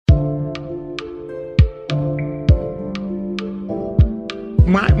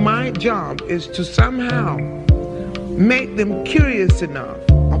My job is to somehow make them curious enough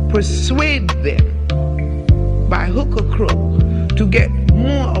or persuade them by hook or crook to get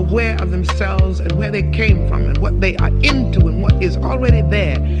more aware of themselves and where they came from and what they are into and what is already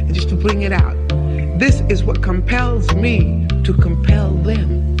there, and just to bring it out. This is what compels me to compel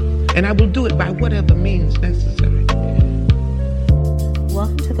them, and I will do it by whatever means necessary.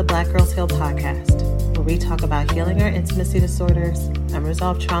 Welcome to the Black Girls Heal podcast, where we talk about healing our intimacy disorders,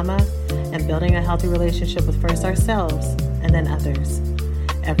 unresolved trauma, and building a healthy relationship with first ourselves and then others.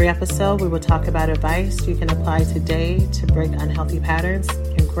 Every episode, we will talk about advice you can apply today to break unhealthy patterns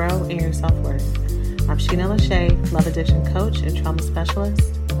and grow in your self-worth. I'm Sheena Lachey, love addiction coach and trauma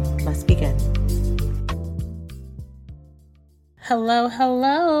specialist. Let's begin.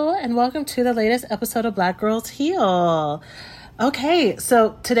 Hello, and welcome to the latest episode of Black Girls Heal. Okay,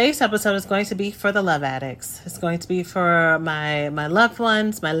 so today's episode is going to be for the love addicts. It's going to be for my loved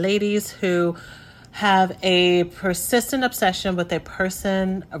ones, my ladies who have a persistent obsession with a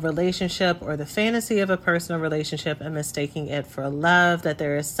person, a relationship, or the fantasy of a person or relationship and mistaking it for love, that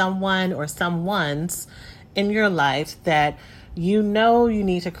there is someone or someones in your life that you know you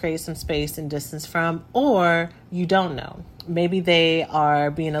need to create some space and distance from, or you don't know. Maybe they are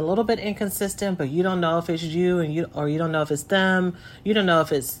being a little bit inconsistent, but you don't know if it's you, or you don't know if it's them. You don't know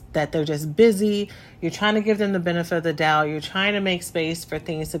if it's that they're just busy. You're trying to give them the benefit of the doubt. You're trying to make space for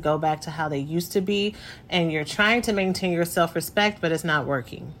things to go back to how they used to be, and you're trying to maintain your self-respect, but it's not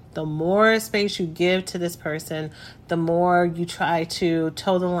working. The more space you give to this person, the more you try to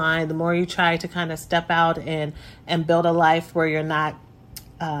toe the line, the more you try to kind of step out and build a life where you're not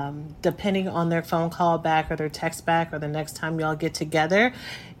depending on their phone call back or their text back or the next time y'all get together.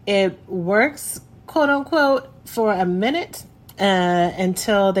 It works, quote unquote, for a minute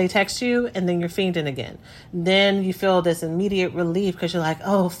until they text you, and then you're fiending again. Then you feel this immediate relief because you're like,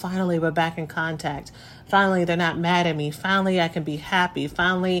 oh, finally we're back in contact. Finally, they're not mad at me. Finally, I can be happy.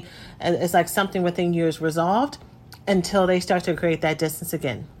 Finally, it's like something within you is resolved until they start to create that distance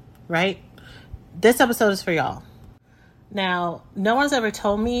again, right? This episode is for y'all. Now, no one's ever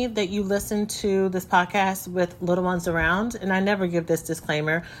told me that you listen to this podcast with little ones around, and I never give this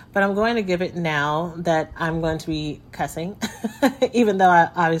disclaimer, but I'm going to give it now that I'm going to be cussing, even though I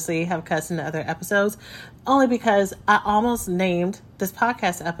obviously have cussed in other episodes, only because I almost named this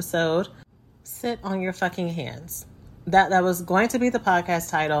podcast episode, Sit on Your Fucking Hands. That was going to be the podcast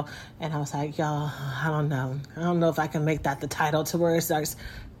title, and I was like, y'all, I don't know if I can make that the title to where it starts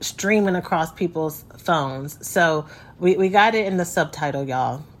streaming across people's phones. So we got it in the subtitle,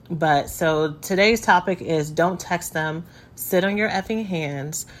 y'all. But so today's topic is don't text them, sit on your effing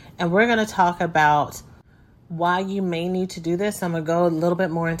hands. And we're going to talk about why you may need to do this. I'm going to go a little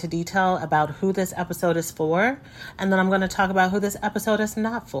bit more into detail about who this episode is for. And then I'm going to talk about who this episode is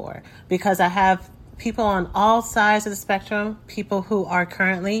not for, because I have people on all sides of the spectrum, people who are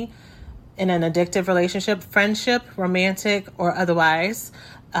currently in an addictive relationship, friendship, romantic, or otherwise,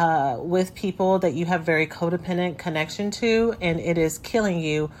 with people that you have very codependent connection to, and it is killing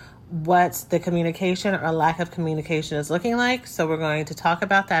you what the communication or lack of communication is looking like. So we're going to talk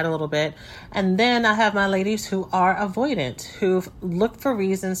about that a little bit. And then I have my ladies who are avoidant, who've looked for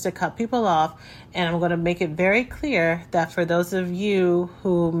reasons to cut people off. And I'm going to make it very clear that for those of you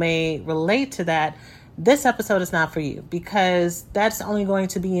who may relate to that, this episode is not for you, because that's only going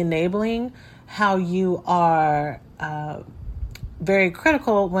to be enabling how you are very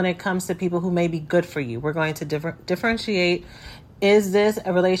critical when it comes to people who may be good for you. We're going to differentiate. Is this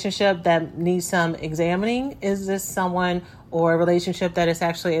a relationship that needs some examining? Is this someone or a relationship that is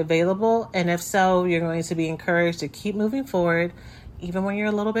actually available? And if so, you're going to be encouraged to keep moving forward, even when you're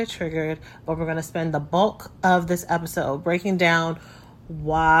a little bit triggered. But we're going to spend the bulk of this episode breaking down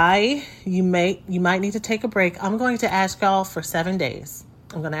why you might need to take a break. I'm going to ask y'all for 7 days.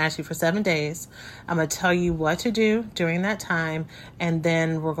 I'm going to ask you for 7 days. I'm going to tell you what to do during that time. And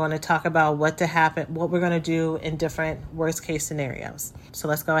then we're going to talk about what we're going to do in different worst case scenarios. So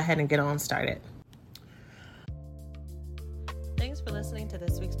let's go ahead and get on started. Thanks for listening to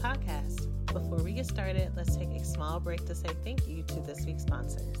this week's podcast. Before we get started, let's take a small break to say thank you to this week's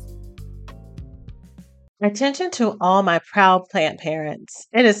sponsors. Attention to all my proud plant parents.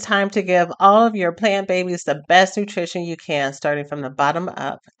 It is time to give all of your plant babies the best nutrition you can, starting from the bottom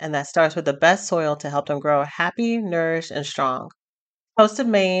up, and that starts with the best soil to help them grow happy, nourished, and strong. Coast of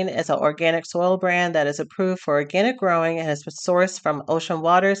Maine is an organic soil brand that is approved for organic growing and has been sourced from ocean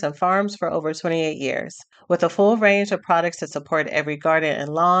waters and farms for over 28 years. With a full range of products to support every garden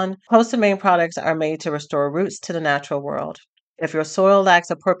and lawn, Coast of Maine products are made to restore roots to the natural world. If your soil lacks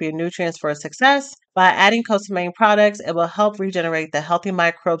appropriate nutrients for success, By adding Costa Main products, it will help regenerate the healthy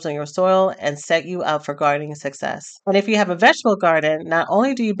microbes in your soil and set you up for gardening success. And if you have a vegetable garden, not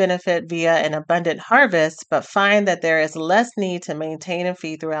only do you benefit via an abundant harvest, but find that there is less need to maintain and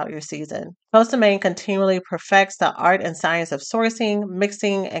feed throughout your season. Costa Main continually perfects the art and science of sourcing,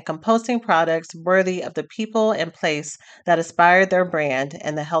 mixing, and composting products worthy of the people and place that inspired their brand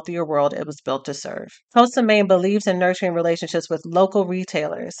and the healthier world it was built to serve. Costa Main believes in nurturing relationships with local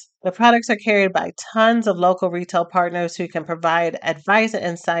retailers. The products are carried by tons of local retail partners who can provide advice and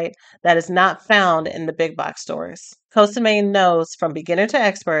insight that is not found in the big box stores. Costa Main knows from beginner to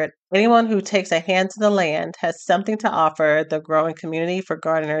expert, anyone who takes a hand to the land has something to offer the growing community for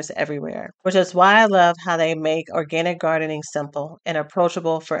gardeners everywhere, which is why I love how they make organic gardening simple and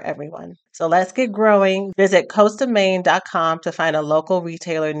approachable for everyone. So let's get growing. Visit coastofmaine.com to find a local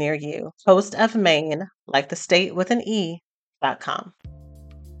retailer near you. Coast of Maine, like the state with an E.com.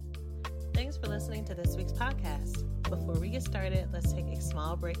 Thanks for listening to this week's podcast. Before we get started, let's take a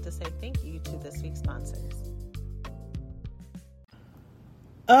small break to say thank you to this week's sponsors.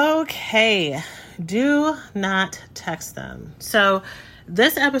 Okay, do not text them. So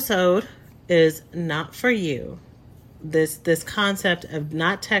this episode is not for you. This concept of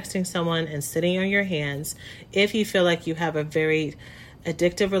not texting someone and sitting on your hands, if you feel like you have a very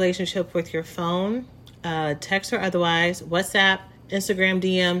addictive relationship with your phone, text or otherwise, WhatsApp, Instagram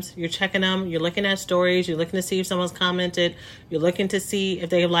DMs, you're checking them, you're looking at stories, you're looking to see if someone's commented, you're looking to see if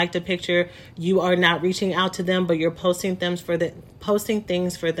they liked a picture. You are not reaching out to them, but you're posting things for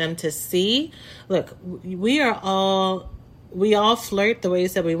them to see. Look, we all flirt the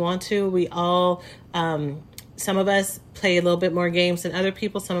ways that we want to. We all, some of us play a little bit more games than other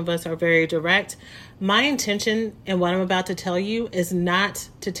people. Some of us are very direct. My intention in what I'm about to tell you is not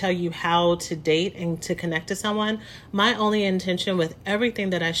to tell you how to date and to connect to someone. My only intention with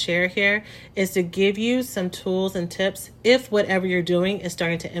everything that I share here is to give you some tools and tips if whatever you're doing is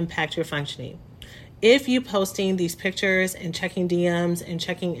starting to impact your functioning. If you posting these pictures and checking DMs and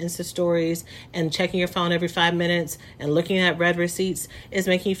checking Insta stories and checking your phone every 5 minutes and looking at read receipts is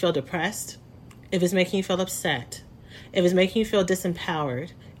making you feel depressed, if it's making you feel upset, if it's making you feel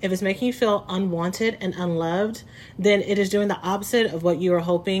disempowered, if it's making you feel unwanted and unloved, then it is doing the opposite of what you are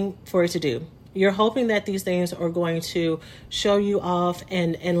hoping for it to do. You're hoping that these things are going to show you off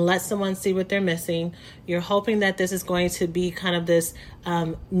and let someone see what they're missing. You're hoping that this is going to be kind of this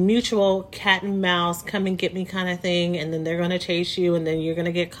mutual cat and mouse, come and get me kind of thing, and then they're going to chase you and then you're going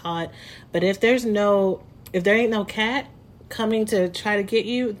to get caught. But if there ain't no cat coming to try to get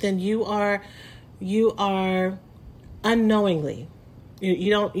you, then you are unknowingly, you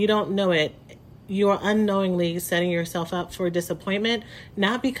don't know it, you are unknowingly setting yourself up for disappointment,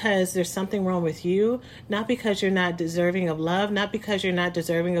 not because there's something wrong with you, not because you're not deserving of love, not because you're not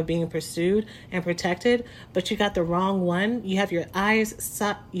deserving of being pursued and protected, but you got the wrong one. You have your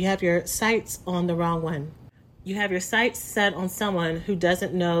sights on the wrong one. You have your sights set on someone who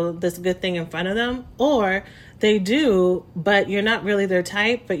doesn't know this good thing in front of them, or they do, but you're not really their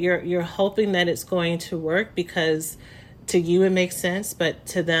type, but you're hoping that it's going to work because to you it makes sense, but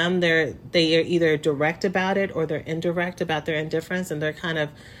to them they are either direct about it or they're indirect about their indifference, and they're kind of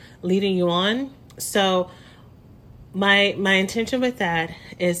leading you on. So my intention with that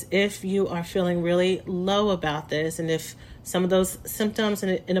is, if you are feeling really low about this, and if some of those symptoms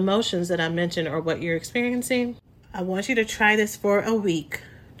and emotions that I mentioned are what you're experiencing, I want you to try this for a week,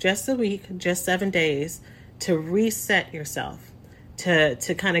 just 7 days, to reset yourself,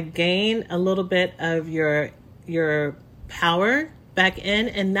 to kind of gain a little bit of your power back in,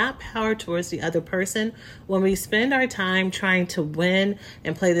 and not power towards the other person. When we spend our time trying to win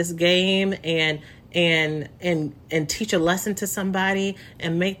and play this game and teach a lesson to somebody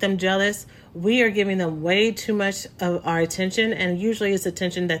and make them jealous, we are giving them way too much of our attention, and usually it's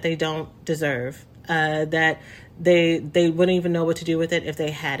attention that they don't deserve, that they wouldn't even know what to do with it if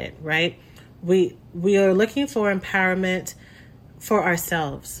they had it, right? We are looking for empowerment for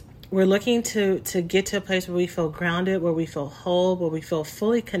ourselves. We're looking to get to a place where we feel grounded, where we feel whole, where we feel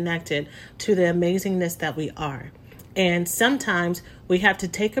fully connected to the amazingness that we are. And sometimes we have to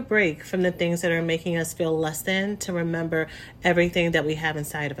take a break from the things that are making us feel less than to remember everything that we have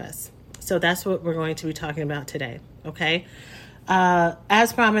inside of us. So that's what we're going to be talking about today, okay?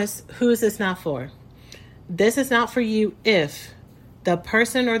 As promised, who is this not for? This is not for you if the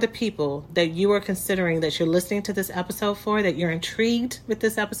person or the people that you are considering that you're listening to this episode for, that you're intrigued with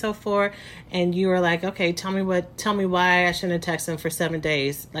this episode for, and you are like, okay, tell me why I shouldn't have texted them for 7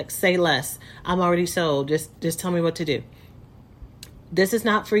 days. Like, say less. I'm already sold. Just tell me what to do. This is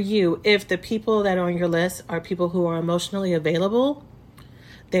not for you if the people that are on your list are people who are emotionally available,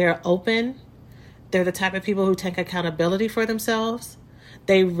 they are open, They're the type of people who take accountability for themselves.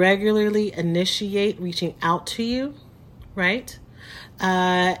 They regularly initiate reaching out to you, right?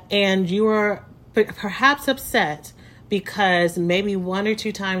 And you are perhaps upset because maybe 1 or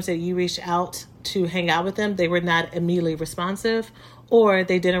 2 times that you reached out to hang out with them, they were not immediately responsive, or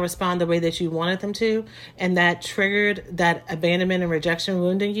they didn't respond the way that you wanted them to. And that triggered that abandonment and rejection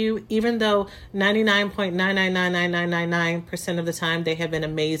wound in you, even though 99.9999999% of the time they have been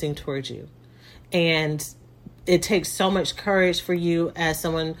amazing towards you. And it takes so much courage for you as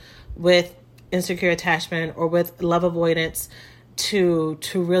someone with insecure attachment or with love avoidance to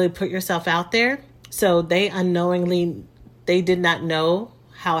really put yourself out there. So they did not know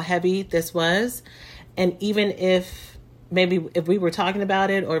how heavy this was. And even if we were talking about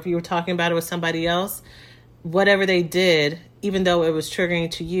it, or if you were talking about it with somebody else, whatever they did, even though it was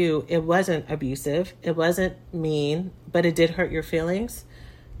triggering to you, it wasn't abusive, it wasn't mean, but it did hurt your feelings.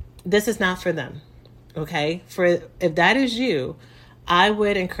 This is not for them. Okay. If that is you, I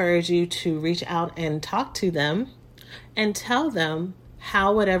would encourage you to reach out and talk to them and tell them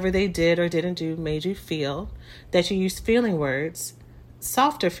how whatever they did or didn't do made you feel, that you use feeling words,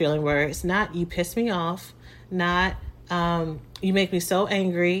 softer feeling words, not "you piss me off," not "you make me so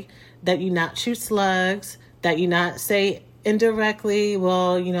angry," that you not shoot slugs, that you not say indirectly,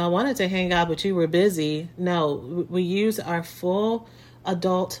 "Well, I wanted to hang out, but you were busy." No, we use our full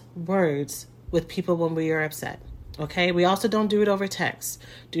adult words with people when we are upset. Okay. We also don't do it over text.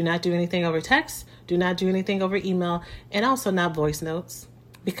 Do not do anything over text. Do not do anything over email, and also not voice notes,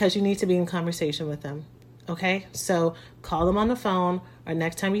 because you need to be in conversation with them. Okay. So call them on the phone, or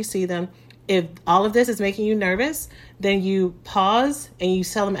next time you see them. If all of this is making you nervous, then you pause and you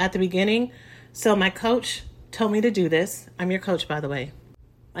tell them at the beginning, "So my coach told me to do this." I'm your coach, by the way.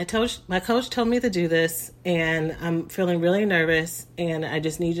 My coach told me to do this, and I'm feeling really nervous, and I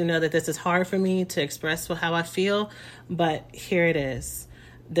just need you to know that this is hard for me to express how I feel, but here it is.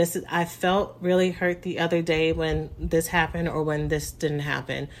 I felt really hurt the other day when this happened, or when this didn't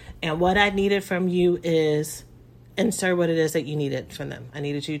happen. And what I needed from you is insert what it is that you needed from them. I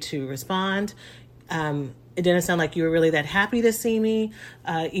needed you to respond. It didn't sound like you were really that happy to see me,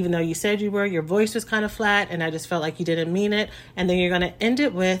 even though you said you were. Your voice was kind of flat, and I just felt like you didn't mean it. And then you're going to end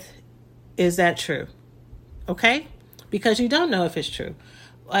it with, "Is that true?" Okay? Because you don't know if it's true.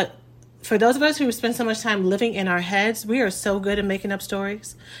 For those of us who spend so much time living in our heads, we are so good at making up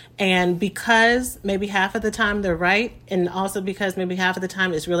stories. And because maybe half of the time they're right, and also because maybe half of the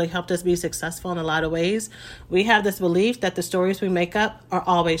time it's really helped us be successful in a lot of ways, we have this belief that the stories we make up are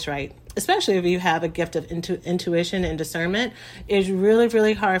always right. Especially if you have a gift of intuition and discernment. It's really,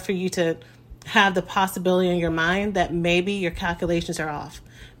 really hard for you to have the possibility in your mind that maybe your calculations are off.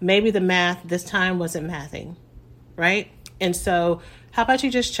 Maybe the math this time wasn't mathing, right? And so how about you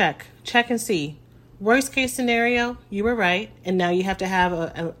just check and see. Worst case scenario, you were right. And now you have to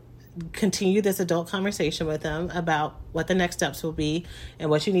have continue this adult conversation with them about what the next steps will be and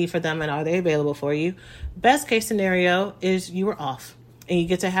what you need for them and are they available for you. Best case scenario is you were off. And you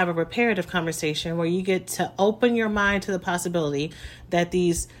get to have a reparative conversation where you get to open your mind to the possibility that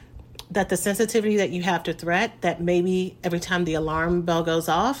the sensitivity that you have to threat, that maybe every time the alarm bell goes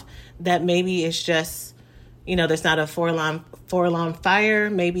off, that maybe it's just, there's not a four alarm fire.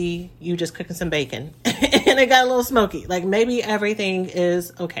 Maybe you just cooking some bacon and it got a little smoky. Like maybe everything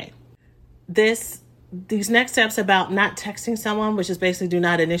is okay. These next steps about not texting someone, which is basically do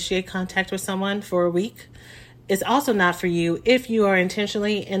not initiate contact with someone for a week, is also not for you if you are in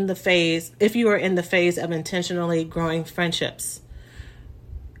the phase of intentionally growing friendships.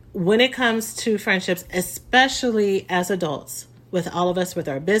 When it comes to friendships, especially as adults, with all of us, with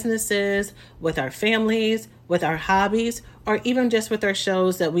our businesses, with our families, with our hobbies, or even just with our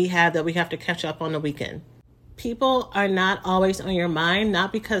shows that we have to catch up on the weekend. People are not always on your mind,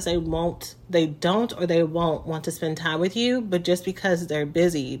 not because they won't want to spend time with you, but just because they're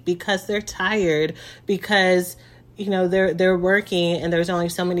busy, because they're tired, because they're working and there's only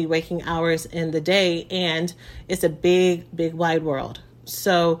so many waking hours in the day, and it's a big, big wide world.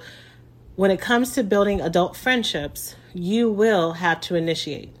 So when it comes to building adult friendships, you will have to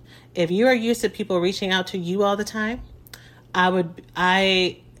initiate. If you are used to people reaching out to you all the time,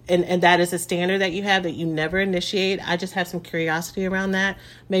 and that is a standard that you have, that you never initiate. I just have some curiosity around that.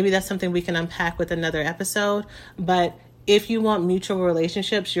 Maybe that's something we can unpack with another episode. But if you want mutual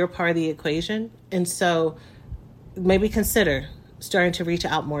relationships, you're part of the equation. And so maybe consider starting to reach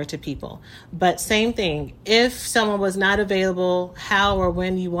out more to people. But same thing, if someone was not available, how or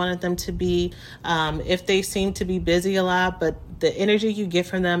when you wanted them to be, if they seem to be busy a lot, but the energy you get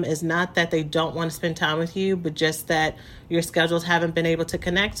from them is not that they don't want to spend time with you, but just that your schedules haven't been able to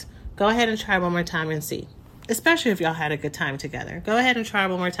connect, Go ahead and try one more time and see. Especially if y'all had a good time together. Go ahead and try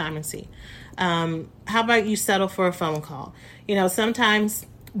one more time and see. How about you settle for a phone call? You know, sometimes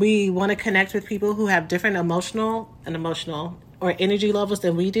we want to connect with people who have different emotional or energy levels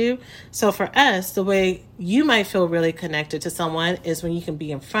than we do. So for us, the way you might feel really connected to someone is when you can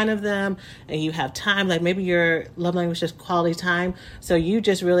be in front of them and you have time. Like maybe your love language is quality time. So you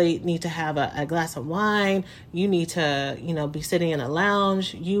just really need to have a glass of wine. You need to, you know, be sitting in a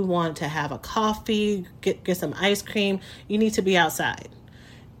lounge. You want to have a coffee, get some ice cream. You need to be outside.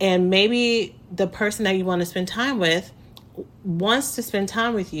 And maybe the person that you want to spend time with wants to spend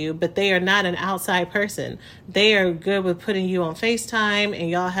time with you, but they are not an outside person. They are good with putting you on FaceTime and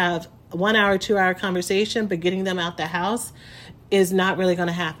y'all have 1 hour, 2 hour conversation, but getting them out the house is not really going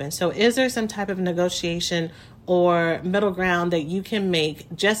to happen. So is there some type of negotiation or middle ground that you can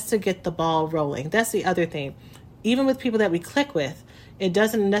make just to get the ball rolling? That's the other thing. Even with people that we click with, it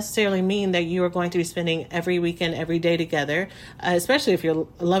doesn't necessarily mean that you are going to be spending every weekend, every day together, especially if you're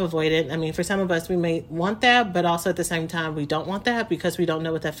love avoidant. I mean, for some of us, we may want that, but also at the same time, we don't want that because we don't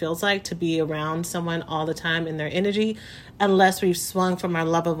know what that feels like to be around someone all the time in their energy, unless we've swung from our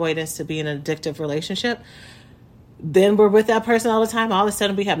love avoidance to be in an addictive relationship. Then we're with that person all the time. All of a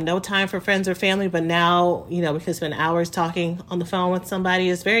sudden, we have no time for friends or family, but now, you know, we can spend hours talking on the phone with somebody.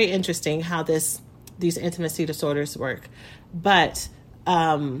 It's very interesting how these intimacy disorders work. But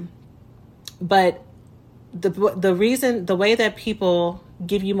the way that people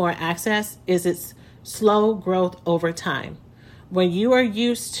give you more access is it's slow growth over time. When you are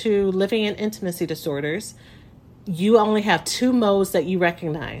used to living in intimacy disorders, you only have 2 modes that you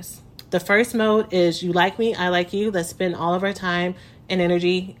recognize. The first mode is you like me, I like you. Let's spend all of our time and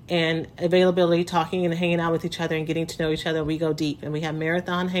energy and availability talking and hanging out with each other and getting to know each other. We go deep and we have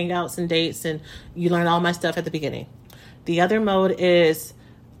marathon hangouts and dates and you learn all my stuff at the beginning. The other mode is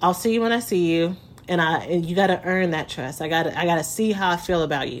I'll see you when I see you, and you got to earn that trust. I got to see how I feel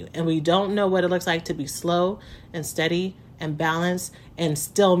about you. And we don't know what it looks like to be slow and steady and balanced and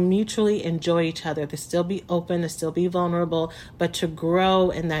still mutually enjoy each other, to still be open, to still be vulnerable, but to grow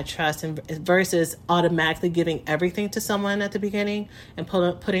in that trust and versus automatically giving everything to someone at the beginning and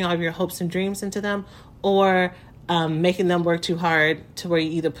putting all of your hopes and dreams into them, or making them work too hard to where you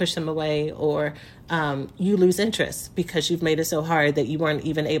either push them away or you lose interest because you've made it so hard that you weren't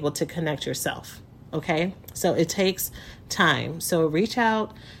even able to connect yourself. Okay, so it takes time. So reach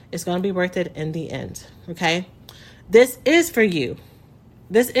out. It's going to be worth it in the end. Okay, this is for you.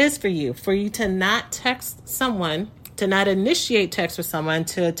 This is for you to not text someone, to not initiate text with someone,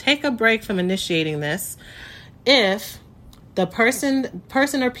 to take a break from initiating this if the person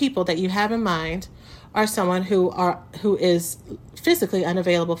or people that you have in mind are someone who is physically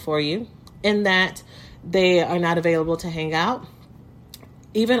unavailable for you, in that they are not available to hang out,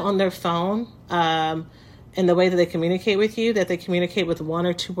 even on their phone, in the way that they communicate with you, that they communicate with 1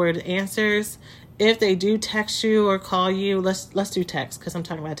 or 2 word answers. If they do text you or call you, let's do text because I'm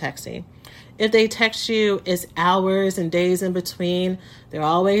talking about texting. If they text you, it's hours and days in between. They're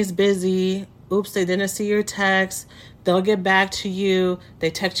always busy. Oops, they didn't see your text. They'll get back to you. They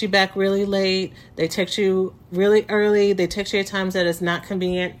text you back really late. They text you really early. They text you at times that it's not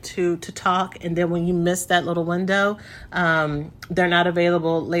convenient to talk. And then when you miss that little window, they're not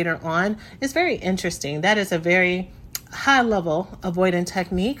available later on. It's very interesting. That is a very high level avoidant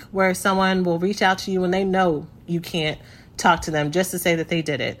technique where someone will reach out to you when they know you can't talk to them, just to say that they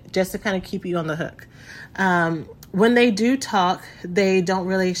did it, just to kind of keep you on the hook. When they do talk, they don't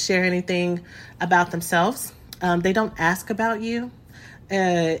really share anything about themselves. They don't ask about you.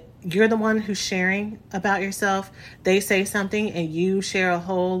 You're the one who's sharing about yourself. They say something and you share a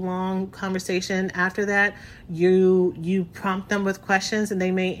whole long conversation after that. You prompt them with questions and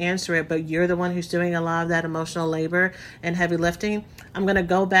they may answer it, but you're the one who's doing a lot of that emotional labor and heavy lifting. I'm going to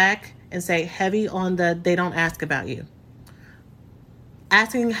go back and say heavy on they don't ask about you.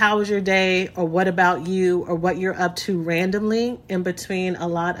 Asking how was your day or what about you or what you're up to randomly in between a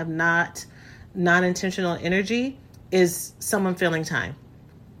lot of non-intentional energy is someone filling time.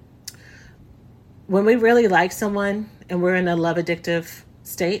 When we really like someone and we're in a love addictive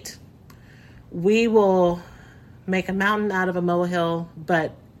state, we will make a mountain out of a molehill,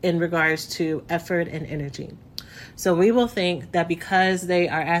 but in regards to effort and energy. So we will think that because they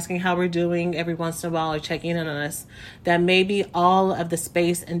are asking how we're doing every once in a while or checking in on us, that maybe all of the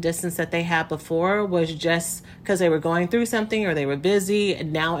space and distance that they had before was just because they were going through something or they were busy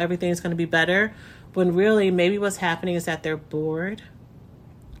and now everything's going to be better. When really maybe what's happening is that they're bored.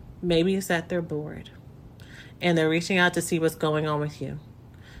 Maybe it's that they're bored and they're reaching out to see what's going on with you.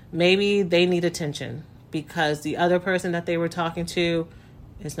 Maybe they need attention because the other person that they were talking to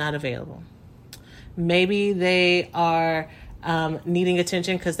is not available. Maybe they are needing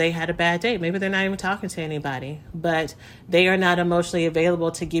attention because they had a bad day. Maybe they're not even talking to anybody, but they are not emotionally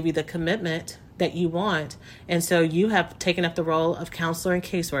available to give you the commitment that you want. And so you have taken up the role of counselor and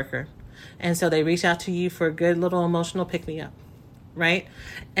caseworker. And so they reach out to you for a good little emotional pick me up, right?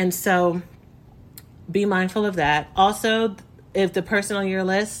 And so be mindful of that. Also, if the person on your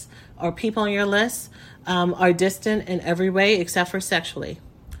list or people on your list are distant in every way except for sexually,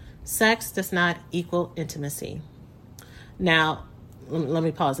 sex does not equal intimacy. Now, let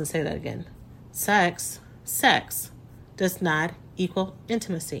me pause and say that again. Sex does not equal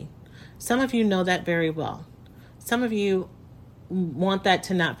intimacy. Some of you know that very well. Some of you want that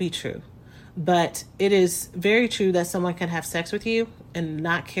to not be true. But it is very true that someone can have sex with you and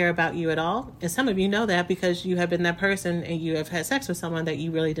not care about you at all. And some of you know that because you have been that person and you have had sex with someone that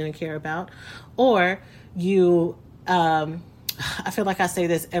you really didn't care about. Or you, I feel like I say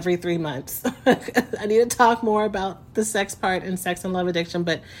this every 3 months. I need to talk more about the sex part in sex and love addiction,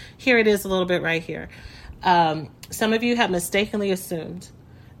 but here it is a little bit right here. Some of you have mistakenly assumed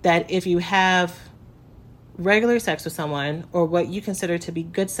that if you have regular sex with someone or what you consider to be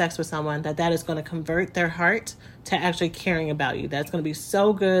good sex with someone, that is going to convert their heart to actually caring about you. That's going to be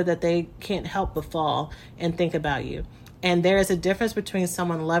so good that they can't help but fall and think about you. And there is a difference between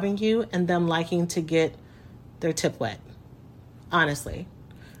someone loving you and them liking to get their tip wet. Honestly,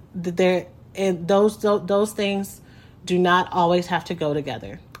 those things do not always have to go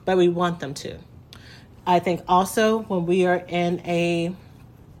together, but we want them to. I think also when we are in a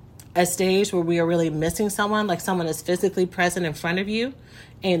stage where we are really missing someone, like someone is physically present in front of you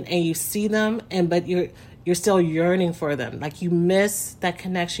and you see them but you're still yearning for them. Like you miss that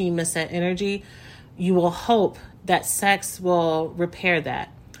connection, you miss that energy. You will hope that sex will repair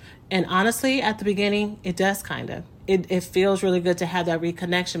that. And honestly, at the beginning, it does kind of. It feels really good to have that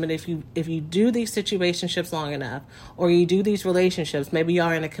reconnection. But if you do these situationships long enough, or you do these relationships, maybe you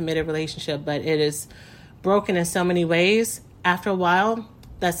are in a committed relationship, but it is broken in so many ways, after a while,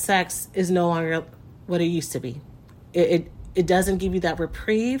 that sex is no longer what it used to be. It doesn't give you that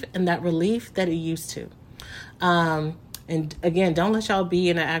reprieve and that relief that it used to. And again, don't let y'all be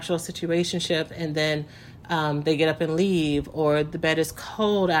in an actual situationship and then they get up and leave, or the bed is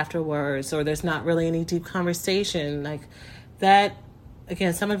cold afterwards, or there's not really any deep conversation like that.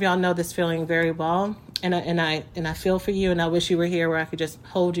 Again, some of y'all know this feeling very well, and I feel for you, and I wish you were here where I could just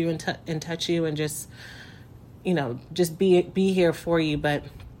hold you and touch you and just be here for you. But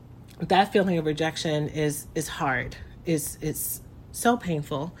that feeling of rejection is hard. It's so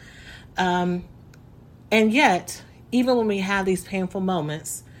painful, and yet even when we have these painful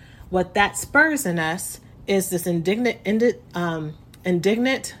moments, what that spurs in us is this indignant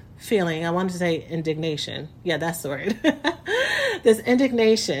feeling. I wanted to say indignation. Yeah, that's the word. This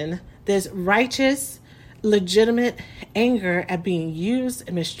indignation, this righteous, legitimate anger at being used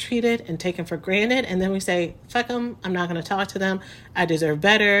and mistreated and taken for granted. And then we say, fuck them. I'm not going to talk to them. I deserve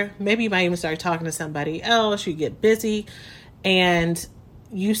better. Maybe you might even start talking to somebody else. You get busy and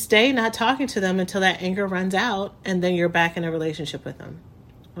you stay not talking to them until that anger runs out. And then you're back in a relationship with them.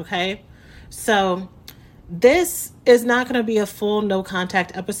 Okay. So this is not going to be a full no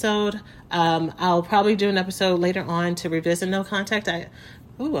contact episode. I'll probably do an episode later on to revisit no contact.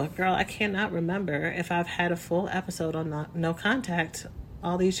 Girl, I cannot remember if I've had a full episode on no contact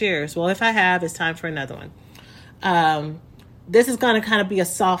all these years. Well, if I have, it's time for another one. This is going to kind of be a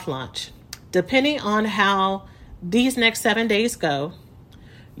soft launch. Depending on how these next 7 days go,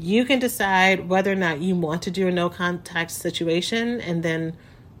 you can decide whether or not you want to do a no contact situation, and then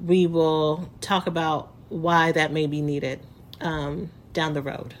we will talk about why that may be needed down the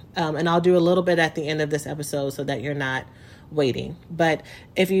road. And I'll do a little bit at the end of this episode so that you're not waiting. But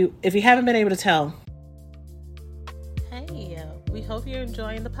if you haven't been able to tell, hey, we hope you're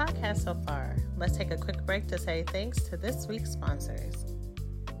enjoying the podcast so far. Let's take a quick break to say thanks to this week's sponsors.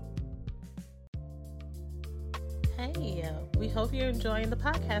 Hey, we hope you're enjoying the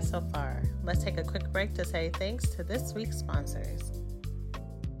podcast so far. Let's take a quick break to say thanks to this week's sponsors.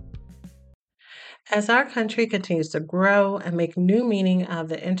 As our country continues to grow and make new meaning of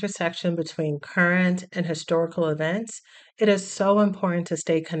the intersection between current and historical events, it is so important to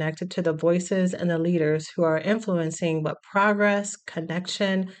stay connected to the voices and the leaders who are influencing what progress,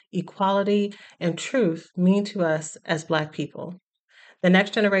 connection, equality, and truth mean to us as Black people. The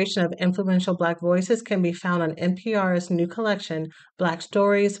next generation of influential Black voices can be found on NPR's new collection, Black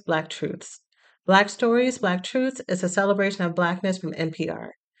Stories, Black Truths. Black Stories, Black Truths is a celebration of Blackness from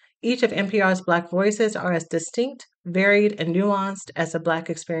NPR. Each of NPR's Black voices are as distinct, varied, and nuanced as the Black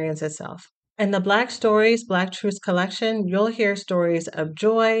experience itself. In the Black Stories, Black Truths collection, you'll hear stories of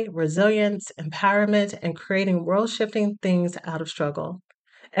joy, resilience, empowerment, and creating world-shifting things out of struggle.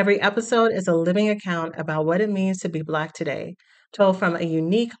 Every episode is a living account about what it means to be Black today, told from a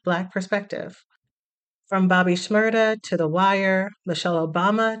unique Black perspective. From Bobby Shmurda to The Wire, Michelle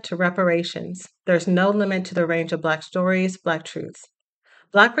Obama to reparations, there's no limit to the range of Black stories, Black truths.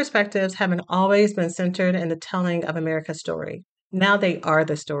 Black perspectives haven't always been centered in the telling of America's story. Now they are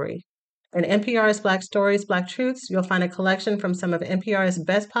the story. In NPR's Black Stories, Black Truths, you'll find a collection from some of NPR's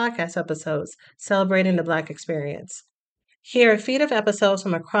best podcast episodes celebrating the Black experience. Hear a feed of episodes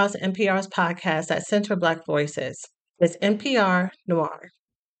from across NPR's podcasts that center Black voices. It's NPR Noir.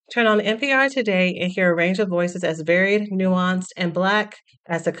 Turn on NPR today and hear a range of voices as varied, nuanced, and Black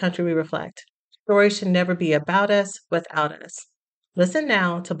as the country we reflect. Stories should never be about us, without us. Listen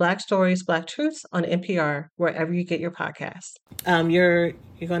now to Black Stories, Black Truths on NPR, wherever you get your podcasts. You're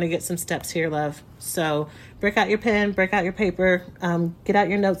going to get some steps here, love. So break out your pen, break out your paper, get out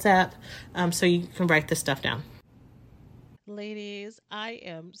your notes app so you can write this stuff down. Ladies, I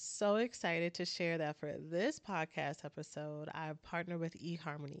am so excited to share that for this podcast episode, I've partnered with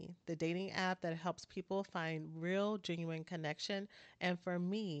eHarmony, the dating app that helps people find real, genuine connection. And for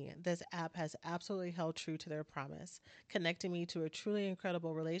me, this app has absolutely held true to their promise, connecting me to a truly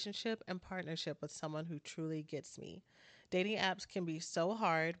incredible relationship and partnership with someone who truly gets me. Dating apps can be so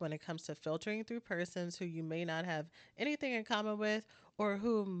hard when it comes to filtering through persons who you may not have anything in common with or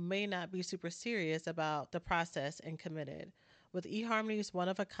who may not be super serious about the process and committed. With eHarmony's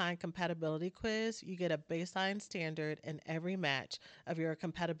one-of-a-kind compatibility quiz, you get a baseline standard in every match of your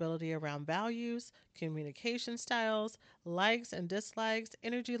compatibility around values, communication styles, likes and dislikes,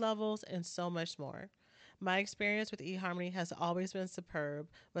 energy levels, and so much more. My experience with eHarmony has always been superb,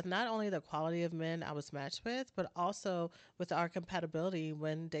 with not only the quality of men I was matched with, but also with our compatibility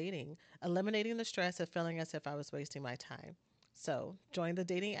when dating, eliminating the stress of feeling as if I was wasting my time. So, join the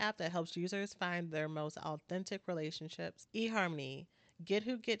dating app that helps users find their most authentic relationships. eHarmony, get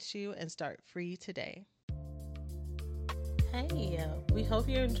who gets you and start free today. Hey, we hope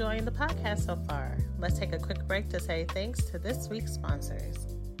you're enjoying the podcast so far. Let's take a quick break to say thanks to this week's sponsors.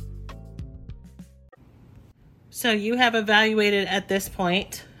 So you have evaluated at this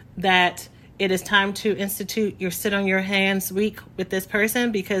point that it is time to institute your sit on your hands week with this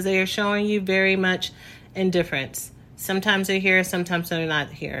person because they are showing you very much indifference. Sometimes they're here, sometimes they're not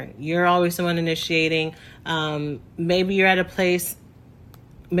here. You're always the one initiating. Maybe you're at a place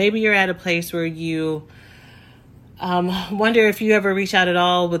where you wonder if you ever reach out at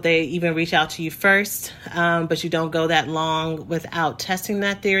all. Would they even reach out to you first? But you don't go that long without testing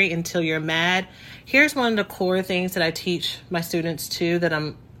that theory until you're mad. Here's one of the core things that I teach my students too,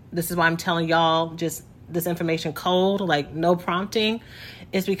 this is why I'm telling y'all just this information cold, like no prompting,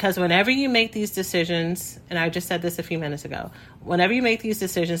 is because whenever you make these decisions, and I just said this a few minutes ago, whenever you make these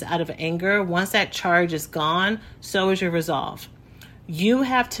decisions out of anger, once that charge is gone, so is your resolve. You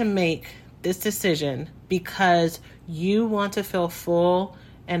have to make this decision because you want to feel full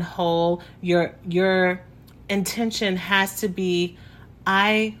and whole. Your intention has to be,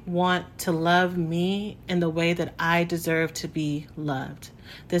 I want to love me in the way that I deserve to be loved.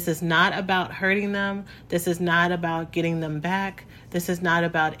 This is not about hurting them. This is not about getting them back. This is not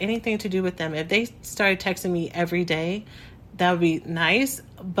about anything to do with them. If they started texting me every day, that would be nice,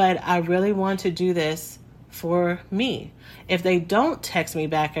 but I really want to do this for me. If they don't text me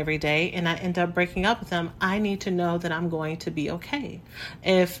back every day and I end up breaking up with them, I need to know that I'm going to be okay.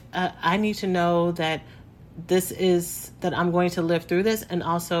 If I need to know that that I'm going to live through this and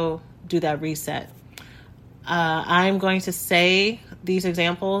also do that reset. I'm going to say these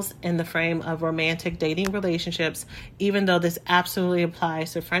examples in the frame of romantic dating relationships, even though this absolutely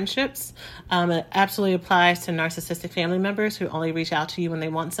applies to friendships. It absolutely applies to narcissistic family members who only reach out to you when they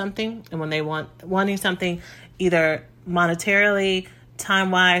want something, and when they wanting something either monetarily,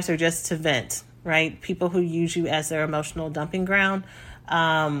 time-wise, or just to vent, right? People who use you as their emotional dumping ground.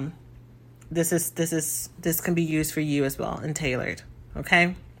 This can be used for you as well and tailored.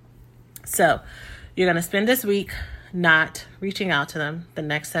 Okay. So you're going to spend this week not reaching out to them the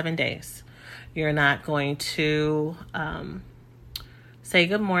next 7 days. You're not going to say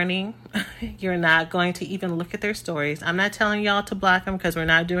good morning. You're not going to even look at their stories. I'm not telling y'all to block them because we're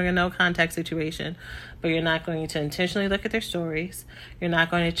not doing a no contact situation, but you're not going to intentionally look at their stories. You're not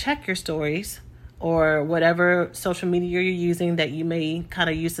going to check your stories or whatever social media you're using that you may kind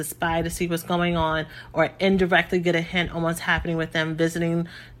of use to spy to see what's going on or indirectly get a hint on what's happening with them, visiting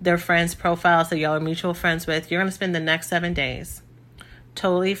their friends' profiles that y'all are mutual friends with. You're going to spend the next 7 days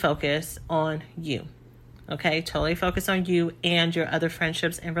totally focused on you. Okay, totally focus on you and your other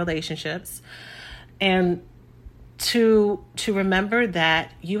friendships and relationships. And to remember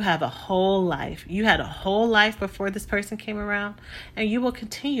that you have a whole life. You had a whole life before this person came around, and you will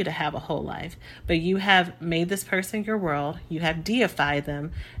continue to have a whole life. But you have made this person your world. You have deified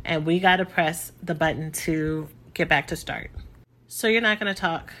them, and we got to press the button to get back to start. So you're not going to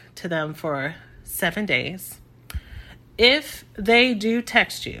talk to them for 7 days. If they do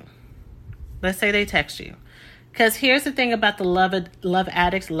text you, let's say they text you, because here's the thing about the love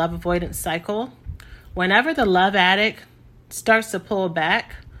addicts, love avoidance cycle. Whenever the love addict starts to pull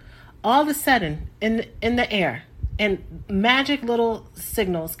back, all of a sudden in the air, and magic little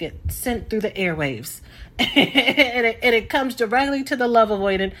signals get sent through the airwaves. and it comes directly to the love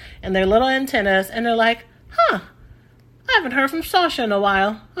avoidant and their little antennas, and they're like, I haven't heard from Sasha in a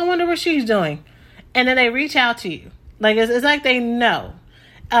while. I wonder what she's doing. And then they reach out to you. Like, it's like they know.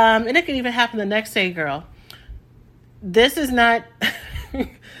 And it can even happen the next day, girl. This is not...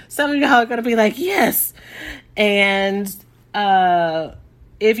 Some of y'all are going to be like, yes. And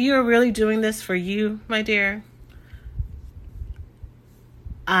if you're really doing this for you, my dear,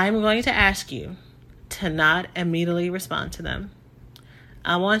 I'm going to ask you to not immediately respond to them.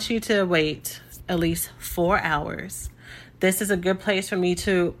 I want you to wait at least 4 hours. This is a good place for me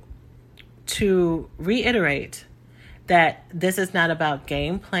to reiterate that this is not about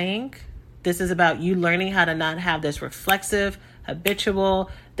game playing. This is about you learning how to not have this reflexive, habitual,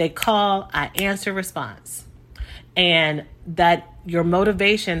 they call, I answer response. And that your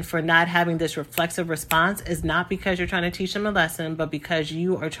motivation for not having this reflexive response is not because you're trying to teach them a lesson, but because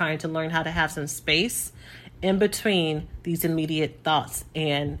you are trying to learn how to have some space in between these immediate thoughts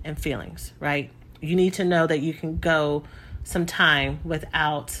and feelings, right? You need to know that you can go some time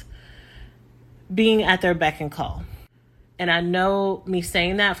without being at their beck and call. And I know me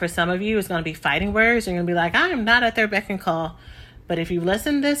saying that for some of you is going to be fighting words. You're going to be like, I am not at their beck and call. But if you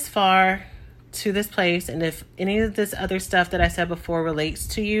listen this far to this place, and if any of this other stuff that I said before relates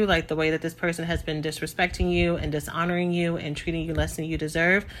to you, like the way that this person has been disrespecting you and dishonoring you and treating you less than you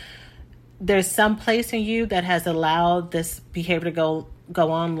deserve, there's some place in you that has allowed this behavior to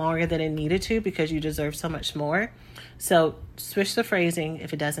go on longer than it needed to because you deserve so much more. So switch the phrasing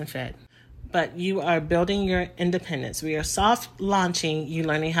if it doesn't fit. But you are building your independence. We are soft launching you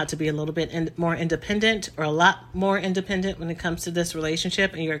learning how to be a little bit more independent, or a lot more independent when it comes to this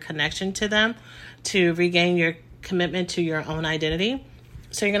relationship and your connection to them, to regain your commitment to your own identity.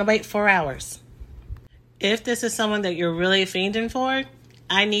 So you're going to wait 4 hours. If this is someone that you're really fiending for,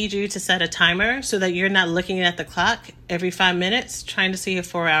 I need you to set a timer so that you're not looking at the clock every 5 minutes trying to see if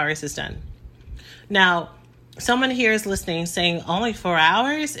 4 hours is done. Now, someone here is listening saying only 4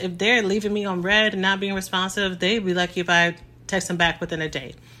 hours. If they're leaving me on red and not being responsive, they'd be lucky if I text them back within a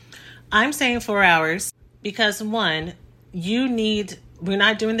day. I'm saying 4 hours because, one, we're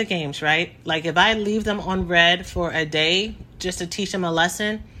not doing the games, right? Like, if I leave them on red for a day just to teach them a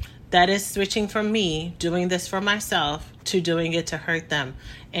lesson, that is switching from me doing this for myself to doing it to hurt them.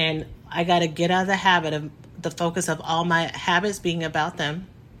 And I got to get out of the habit of the focus of all my habits being about them.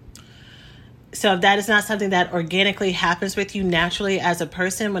 So if that is not something that organically happens with you naturally as a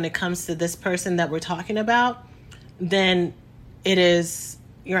person when it comes to this person that we're talking about, then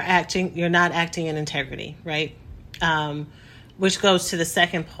you're not acting in integrity, right? Which goes to the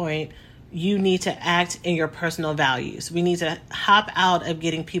second point. You need to act in your personal values. We need to hop out of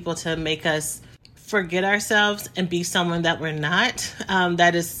getting people to make us forget ourselves and be someone that we're not.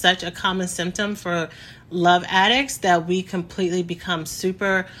 That is such a common symptom for love addicts, that we completely become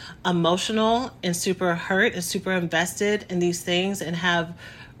super emotional and super hurt and super invested in these things and have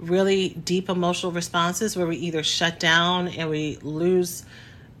really deep emotional responses where we either shut down and we lose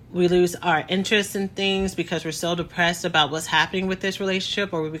our interest in things because we're so depressed about what's happening with this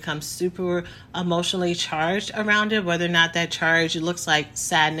relationship, or we become super emotionally charged around it, whether or not that charge looks like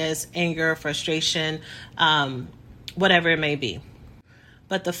sadness, anger, frustration, whatever it may be.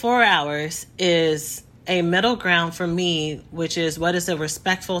 But the 4 hours is a middle ground for me, which is what is a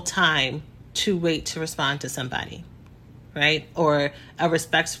respectful time to wait to respond to somebody, right? Or a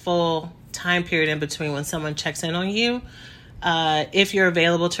respectful time period in between when someone checks in on you. If you're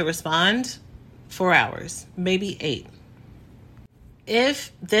available to respond, 4 hours, maybe 8.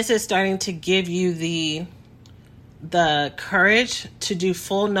 If this is starting to give you the courage to do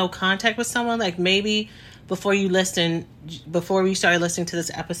full no contact with someone, like maybe before we started listening to this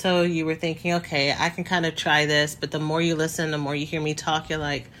episode, you were thinking, okay, I can kind of try this. But the more you listen, the more you hear me talk, you're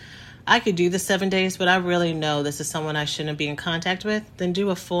like, I could do this 7 days, but I really know this is someone I shouldn't be in contact with. Then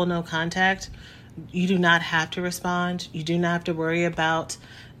do a full no contact. You do not have to respond. You do not have to worry about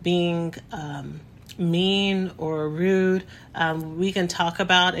being, mean or rude. We can talk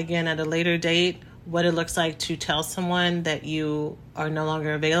about, again, at a later date, what it looks like to tell someone that you are no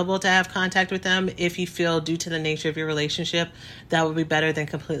longer available to have contact with them. If you feel, due to the nature of your relationship, that would be better than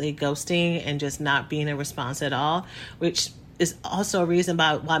completely ghosting and just not being a response at all, which is also a reason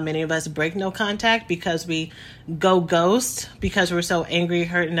why many of us break no contact, because we go ghost because we're so angry,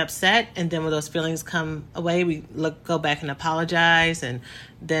 hurt, and upset. And then when those feelings come away, we go back and apologize. And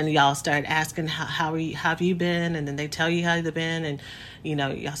then y'all start asking, how have you been? And then they tell you how they've been. And,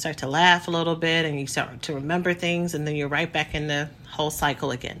 y'all start to laugh a little bit and you start to remember things. And then you're right back in the whole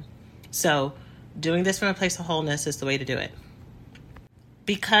cycle again. So doing this from a place of wholeness is the way to do it.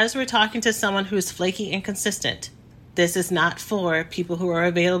 Because we're talking to someone who's flaky and consistent, this is not for people who are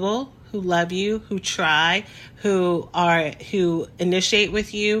available, who love you, who try, who initiate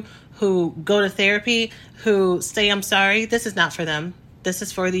with you, who go to therapy, who say, I'm sorry. This is not for them. This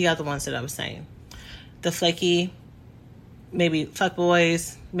is for the other ones that I was saying. The flaky, maybe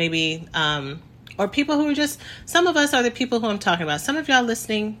fuckboys, maybe, or people who are just, some of us are the people who I'm talking about. Some of y'all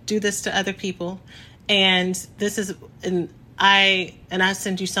listening do this to other people. And this is, I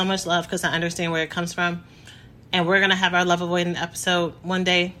send you so much love because I understand where it comes from. And we're going to have our love avoidance episode one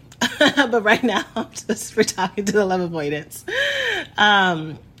day. But right now, we're talking to the love avoidance.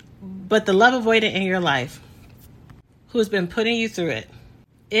 But the love avoidant in your life, who's been putting you through it,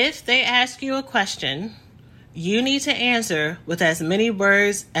 if they ask you a question, you need to answer with as many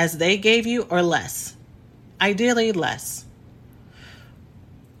words as they gave you or less. Ideally, less.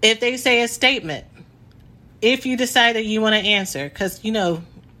 If they say a statement, if you decide that you want to answer, because,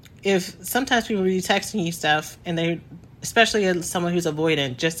 if sometimes people be texting you stuff and they, especially as someone who's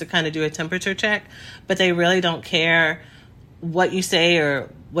avoidant, just to kind of do a temperature check, but they really don't care what you say or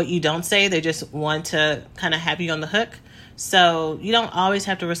what you don't say. They just want to kind of have you on the hook. So you don't always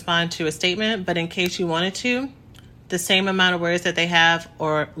have to respond to a statement, but in case you wanted to, the same amount of words that they have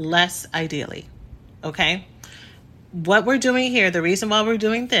or less ideally. Okay. What we're doing here, the reason why we're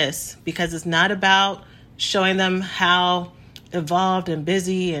doing this, because it's not about showing them how evolved and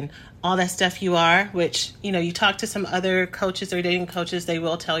busy and all that stuff you are, which, you talk to some other coaches or dating coaches, they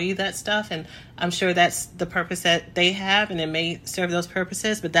will tell you that stuff. And I'm sure that's the purpose that they have, and it may serve those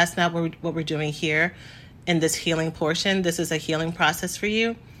purposes, but that's not what we're doing here in this healing portion. This is a healing process for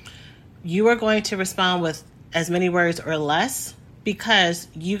you. You are going to respond with as many words or less, because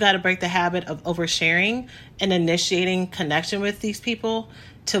you got to break the habit of oversharing and initiating connection with these people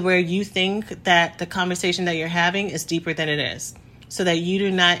to where you think that the conversation that you're having is deeper than it is, so that you do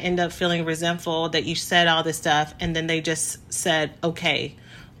not end up feeling resentful that you said all this stuff and then they just said okay,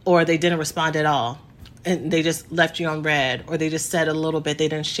 or they didn't respond at all and they just left you on red, or they just said a little bit, they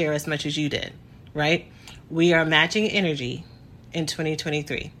didn't share as much as you did, right? We are matching energy in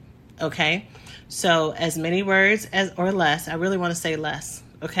 2023, okay? So as many words as or less, I really want to say less,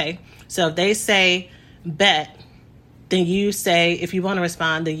 okay? So if they say bet, then you say, if you want to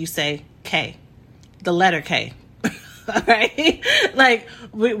respond, then you say K, the letter K. All right? Like,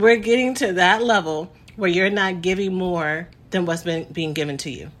 we're getting to that level where you're not giving more than what's being given to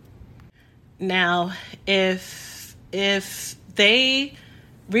you. Now, if they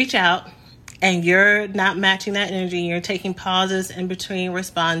reach out and you're not matching that energy, you're taking pauses in between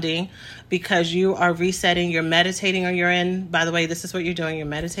responding because you are resetting, you're meditating on your end. By the way, this is what you're doing. You're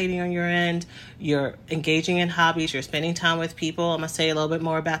meditating on your end. You're engaging in hobbies. You're spending time with people. I'm going to say a little bit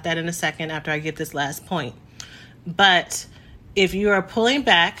more about that in a second after I get this last point. But if you are pulling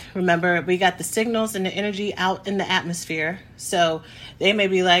back, remember, we got the signals and the energy out in the atmosphere. So they may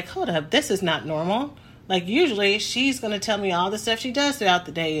be like, hold up, this is not normal. Like, usually she's going to tell me all the stuff she does throughout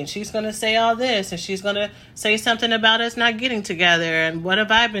the day, and she's going to say all this, and she's going to say something about us not getting together, and what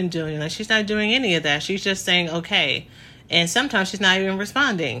have I been doing? Like, she's not doing any of that. She's just saying, okay. And sometimes she's not even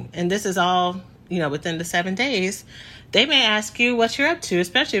responding. And this is all, within the 7 days. They may ask you what you're up to,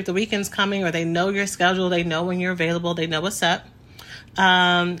 especially if the weekend's coming, or they know your schedule, they know when you're available, they know what's up.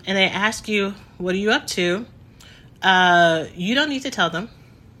 And they ask you, what are you up to? You don't need to tell them.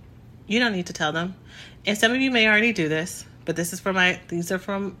 You don't need to tell them. And some of you may already do this, but these are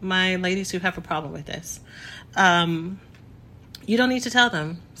from my ladies who have a problem with this. You don't need to tell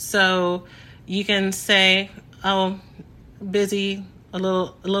them. So you can say, oh, busy, a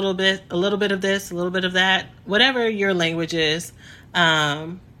little bit of this, a little bit of that, whatever your language is.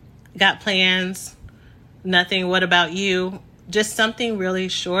 Got plans, nothing, what about you? Just something really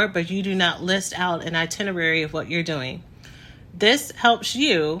short, but you do not list out an itinerary of what you're doing. This helps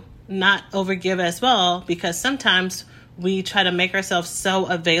you not overgive as well, because sometimes we try to make ourselves so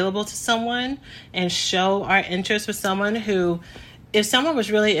available to someone and show our interest with someone who, if someone was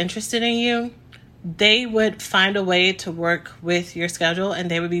really interested in you, they would find a way to work with your schedule, and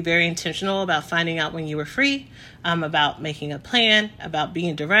they would be very intentional about finding out when you were free, about making a plan, about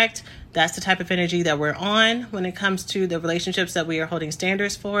being direct. That's the type of energy that we're on when it comes to the relationships that we are holding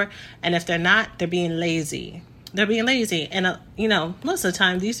standards for. And if they're not, they're being lazy. They're being lazy. And, most of the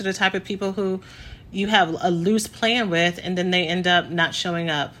time, these are the type of people who you have a loose plan with, and then they end up not showing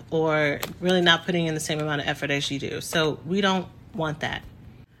up or really not putting in the same amount of effort as you do. So we don't want that.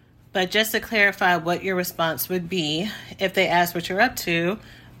 But just to clarify what your response would be, if they ask what you're up to,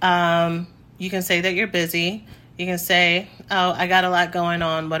 you can say that you're busy. You can say, oh, I got a lot going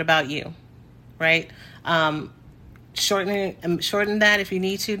on. What about you? Right? Shorten that if you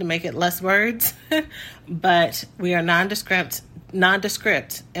need to make it less words. But we are nondescript,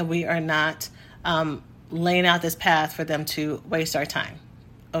 and we are not laying out this path for them to waste our time.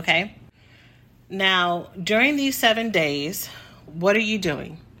 Okay? Now, during these 7 days, what are you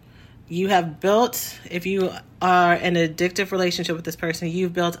doing? You have built, if you are in an addictive relationship with this person,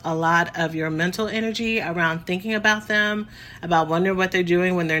 you've built a lot of your mental energy around thinking about them, about wondering what they're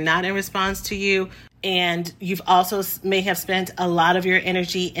doing when they're not in response to you. And you've also may have spent a lot of your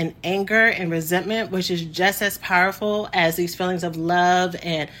energy in anger and resentment, which is just as powerful as these feelings of love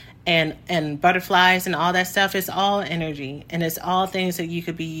and butterflies and all that stuff. It's all energy, and it's all things that you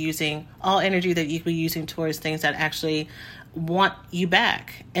could be using, all energy that you could be using towards things that actually want you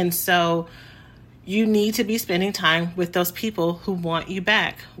back. And so you need to be spending time with those people who want you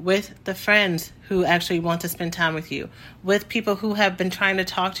back, with the friends who actually want to spend time with you, with people who have been trying to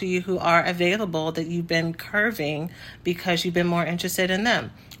talk to you, who are available, that you've been curving because you've been more interested in them,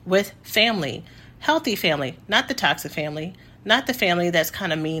 with family, healthy family, not the toxic family, not the family that's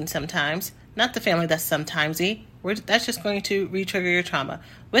kind of mean sometimes, not the family that's sometimesy. That's just going to re-trigger your trauma,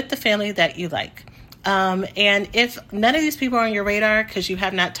 with the family that you like. And if none of these people are on your radar because you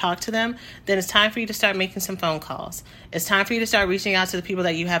have not talked to them, then it's time for you to start making some phone calls. It's time for you to start reaching out to the people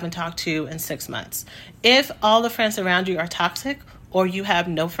that you haven't talked to in 6 months. If all the friends around you are toxic, or you have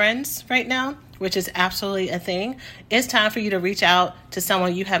no friends right now, which is absolutely a thing, it's time for you to reach out to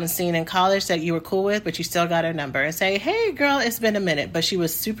someone you haven't seen in college that you were cool with, but you still got her number, and say, hey girl, it's been a minute, but she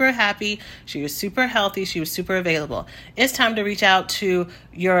was super happy, she was super healthy, she was super available. It's time to reach out to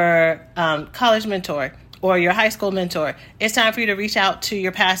your college mentor or your high school mentor. It's time for you to reach out to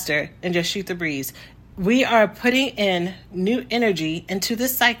your pastor and just shoot the breeze. We are putting in new energy into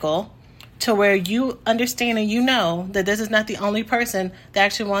this cycle to where you understand and you know that this is not the only person that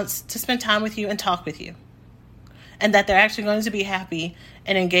actually wants to spend time with you and talk with you. And that they're actually going to be happy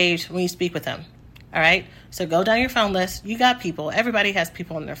and engaged when you speak with them. All right? So go down your phone list. You got people. Everybody has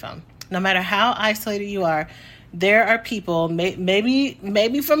people on their phone. No matter how isolated you are, there are people,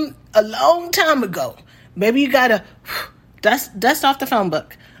 maybe from a long time ago. Maybe you got to dust off the phone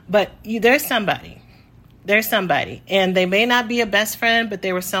book. But there's somebody. There's somebody, and they may not be a best friend, but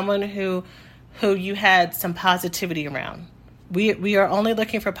they were someone who you had some positivity around. We are only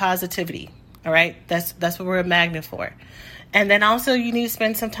looking for positivity. All right. That's what we're a magnet for. And then also you need to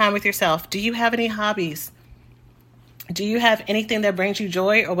spend some time with yourself. Do you have any hobbies? Do you have anything that brings you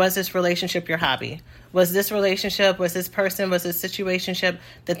joy, or was this relationship your hobby? Was this relationship, was this person, was this situationship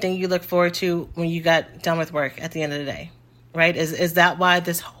the thing you look forward to when you got done with work at the end of the day? Right? Is that why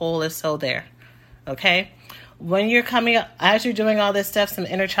this hole is so there? Okay, when you're coming up, as you're doing all this stuff, some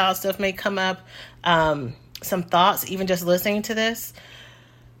inner child stuff may come up, some thoughts, even just listening to this,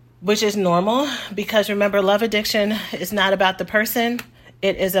 which is normal, because remember, love addiction is not about the person.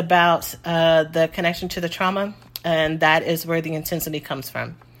 It is about the connection to the trauma, and that is where the intensity comes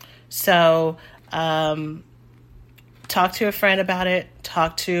from. So talk to a friend about it.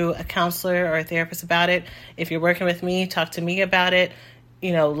 Talk to a counselor or a therapist about it. If you're working with me, talk to me about it.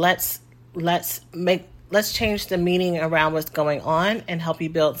 Let's change the meaning around what's going on and help you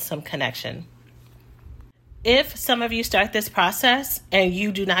build some connection. If some of you start this process and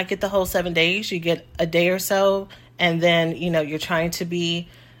you do not get the whole 7 days, you get a day or so, and then, you're trying to be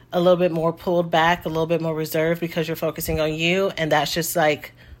a little bit more pulled back, a little bit more reserved because you're focusing on you, and that's just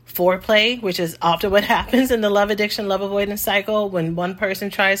like foreplay, which is often what happens in the love addiction, love avoidance cycle. When one person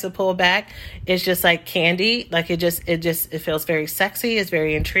tries to pull back, it's just like candy. Like it feels very sexy. It's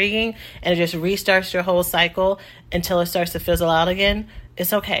very intriguing, and it just restarts your whole cycle until it starts to fizzle out again.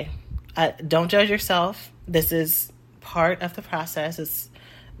 It's okay. Don't judge yourself. This is part of the process. It's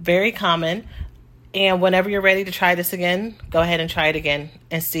very common. And whenever you're ready to try this again, go ahead and try it again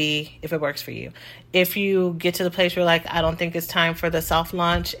and see if it works for you. If you get to the place where I don't think it's time for the soft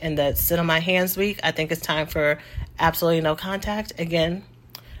launch and the sit on my hands week, I think it's time for absolutely no contact. Again,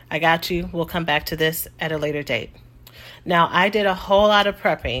 I got you. We'll come back to this at a later date. Now, I did a whole lot of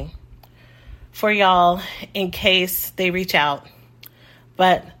prepping for y'all in case they reach out.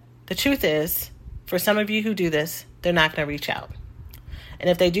 But the truth is, for some of you who do this, they're not going to reach out. And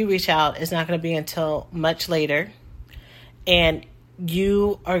if they do reach out, it's not going to be until much later. And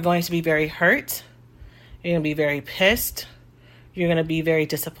you are going to be very hurt. You're going to be very pissed. You're going to be very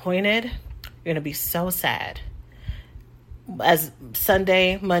disappointed. You're going to be so sad. As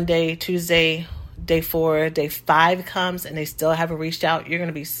Sunday, Monday, Tuesday, day 4, day 5 comes and they still haven't reached out, you're going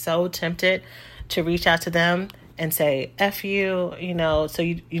to be so tempted to reach out to them and say, F you, so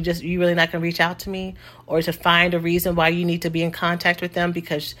you really not going to reach out to me, or to find a reason why you need to be in contact with them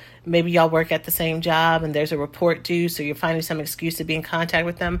because maybe y'all work at the same job and there's a report due, so you're finding some excuse to be in contact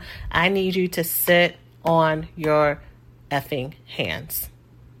with them. I need you to sit on your effing hands.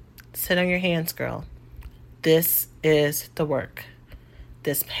 Sit on your hands, girl. This is the work.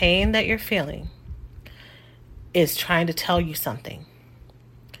 This pain that you're feeling is trying to tell you something.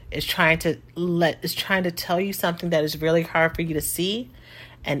 It's trying to tell you something that is really hard for you to see.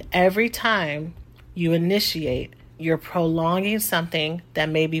 And every time you initiate, you're prolonging something that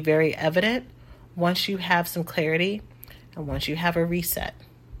may be very evident once you have some clarity and once you have a reset.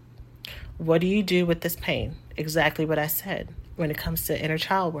 What do you do with this pain? Exactly what I said. When it comes to inner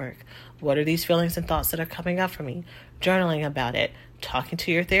child work, what are these feelings and thoughts that are coming up for me? Journaling about it, talking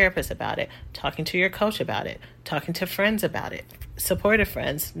to your therapist about it, talking to your coach about it, talking to friends about it, supportive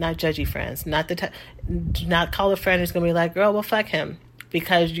friends, not judgy friends, not call a friend who's going to be like, girl, well, fuck him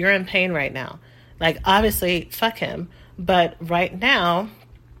because you're in pain right now. Like, obviously, fuck him. But right now,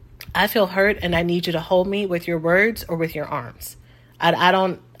 I feel hurt and I need you to hold me with your words or with your arms. I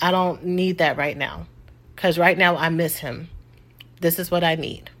don't need that right now because right now I miss him. This is what I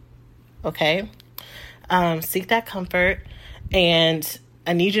need. Okay? Seek that comfort. And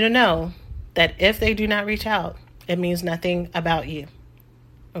I need you to know that if they do not reach out, it means nothing about you.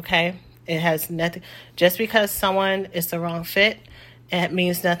 Okay? It has nothing. Just because someone is the wrong fit, it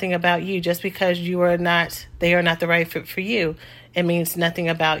means nothing about you. Just because they are not the right fit for you, it means nothing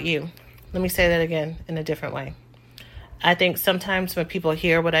about you. Let me say that again in a different way. I think sometimes when people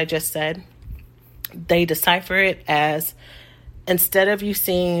hear what I just said, they decipher it as, instead of you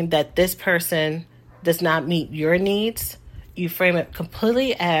seeing that this person does not meet your needs, you frame it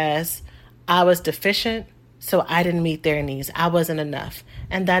completely as, I was deficient, so I didn't meet their needs. I wasn't enough.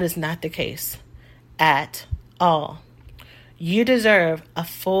 And that is not the case at all. You deserve a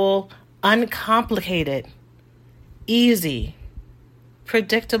full, uncomplicated, easy,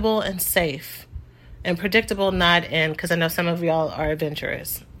 predictable, and safe. And predictable not in, because I know some of y'all are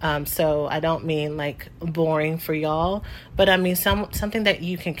adventurous. So I don't mean like boring for y'all, but I mean something that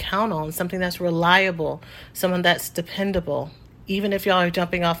you can count on, something that's reliable, someone that's dependable, even if y'all are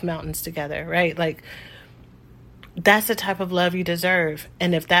jumping off mountains together, right? Like, that's the type of love you deserve.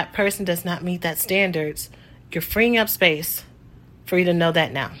 And if that person does not meet that standards, you're freeing up space for you to know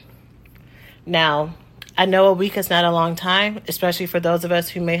that now. Now, I know a week is not a long time, especially for those of us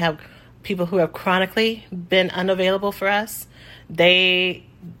who may have people who have chronically been unavailable for us. They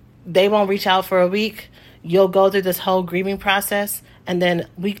won't reach out for a week. You'll go through this whole grieving process, and then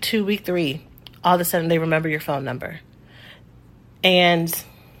week 2, week 3, all of a sudden they remember your phone number. And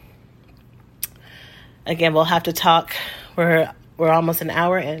again, we'll have to talk. We're almost an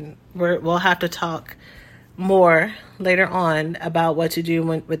hour in. We'll have to talk more later on about what to do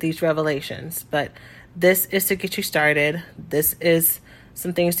with these revelations. But this is to get you started. This is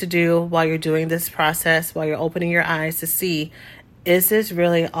some things to do while you're doing this process, while you're opening your eyes to see, is this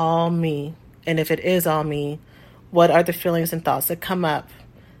really all me? And if it is all me, what are the feelings and thoughts that come up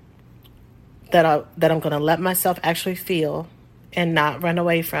that I'm going to let myself actually feel and not run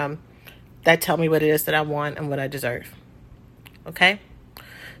away from, that tell me what it is that I want and what I deserve? Okay?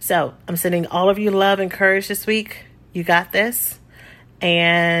 So I'm sending all of you love and courage this week. You got this.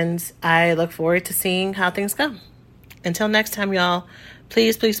 And I look forward to seeing how things go. Until next time, y'all,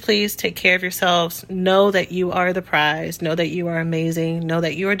 please, please, please take care of yourselves. Know that you are the prize. Know that you are amazing. Know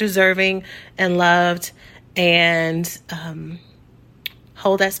that you are deserving and loved. And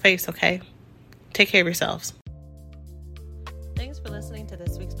hold that space, okay? Take care of yourselves. Thanks for listening to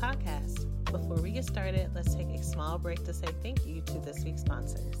this week's podcast. Before we get started, let's take a small break to say thank you to this week's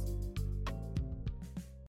sponsors.